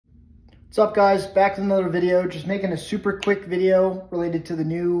What's up guys, back with another video, just making a super quick video related to the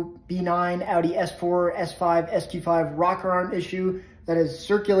new B9 Audi S4, S5, sq5 rocker arm issue that is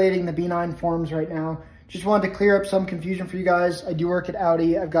circulating the B9 forums right now. Just wanted to clear up some confusion for you guys. I do work at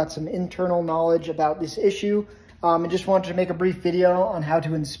Audi, I've got some internal knowledge about this issue, and just wanted to make a brief video on how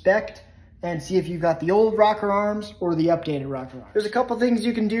to inspect and see if you've got the old rocker arms or the updated rocker arms. There's a couple things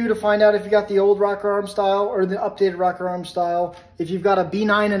you can do to find out if you got the old rocker arm style or the updated rocker arm style. If you've got a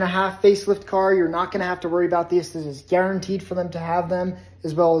B9.5 facelift car, you're not gonna have to worry about this. This is guaranteed for them to have them,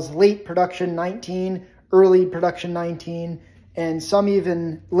 as well as late production 19, early production 19, and some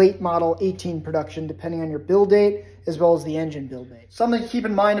even late model 18 production, depending on your build date, as well as the engine build date. Something to keep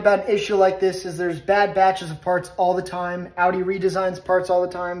in mind about an issue like this is there's bad batches of parts all the time. Audi redesigns parts all the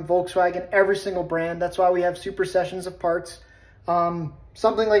time, Volkswagen, every single brand. That's why we have super sessions of parts.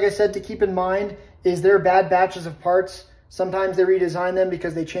 Something, like I said, to keep in mind is there are bad batches of parts. Sometimes they redesign them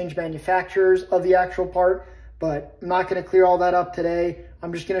because they change manufacturers of the actual part, but I'm not gonna clear all that up today.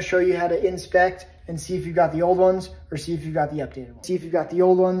 I'm just gonna show you how to inspect and see if you've got the old ones or see if you've got the updated ones. See if you've got the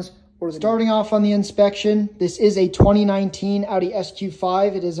old ones. Starting off on the inspection, this is a 2019 Audi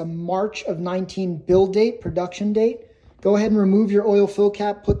SQ5. It is a March of 19 build date, production date. Go ahead and remove your oil fill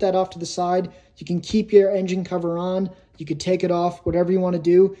cap, put that off to the side. You can keep your engine cover on. You could take it off, whatever you want to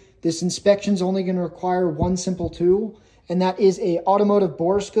do. This inspection is only going to require one simple tool, and that is a automotive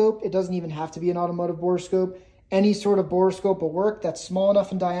borescope. It doesn't even have to be an automotive borescope. Any sort of borescope will work that's small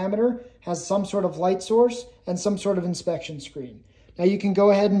enough in diameter, has some sort of light source, and some sort of inspection screen. Now you can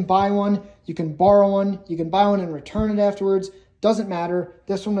go ahead and buy one, you can borrow one, you can buy one and return it afterwards. Doesn't matter.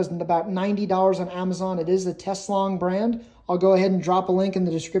 This one was about $90 on Amazon. It is a Teslong brand. I'll go ahead and drop a link in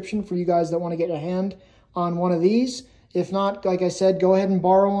the description for you guys that want to get a hand on one of these. If not, like I said, go ahead and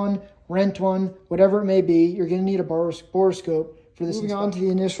borrow one, rent one, whatever it may be. You're going to need a borescope for this. Moving on to the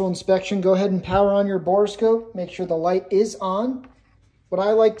initial inspection, go ahead and power on your borescope. Make sure the light is on. What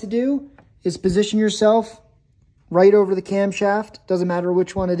I like to do is position yourself right over the camshaft. Doesn't matter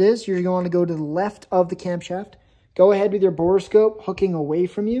which one it is. You're going to want to go to the left of the camshaft. Go ahead with your borescope hooking away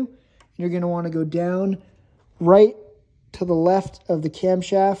from you. You're going to want to go down right to the left of the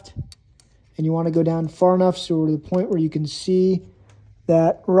camshaft. And you want to go down far enough so to the point where you can see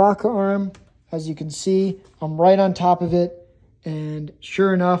that rocker arm. As you can see, I'm right on top of it. And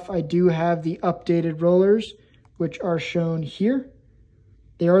sure enough, I do have the updated rollers, which are shown here.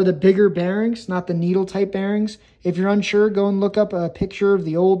 They are the bigger bearings, not the needle type bearings. If you're unsure, go and look up a picture of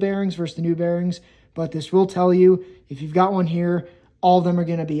the old bearings versus the new bearings. But this will tell you, if you've got one here, all of them are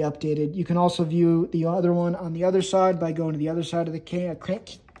going to be updated. You can also view the other one on the other side by going to the other side of the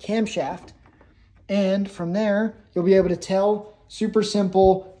camshaft. And from there, you'll be able to tell. Super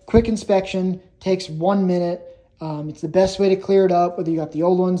simple, quick inspection, takes 1 minute. It's the best way to clear it up, whether you got the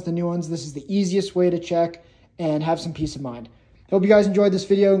old ones, the new ones. This is the easiest way to check and have some peace of mind. Hope you guys enjoyed this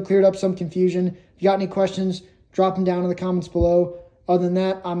video and cleared up some confusion. If you got any questions, drop them down in the comments below. Other than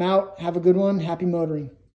that, I'm out. Have a good one. Happy motoring.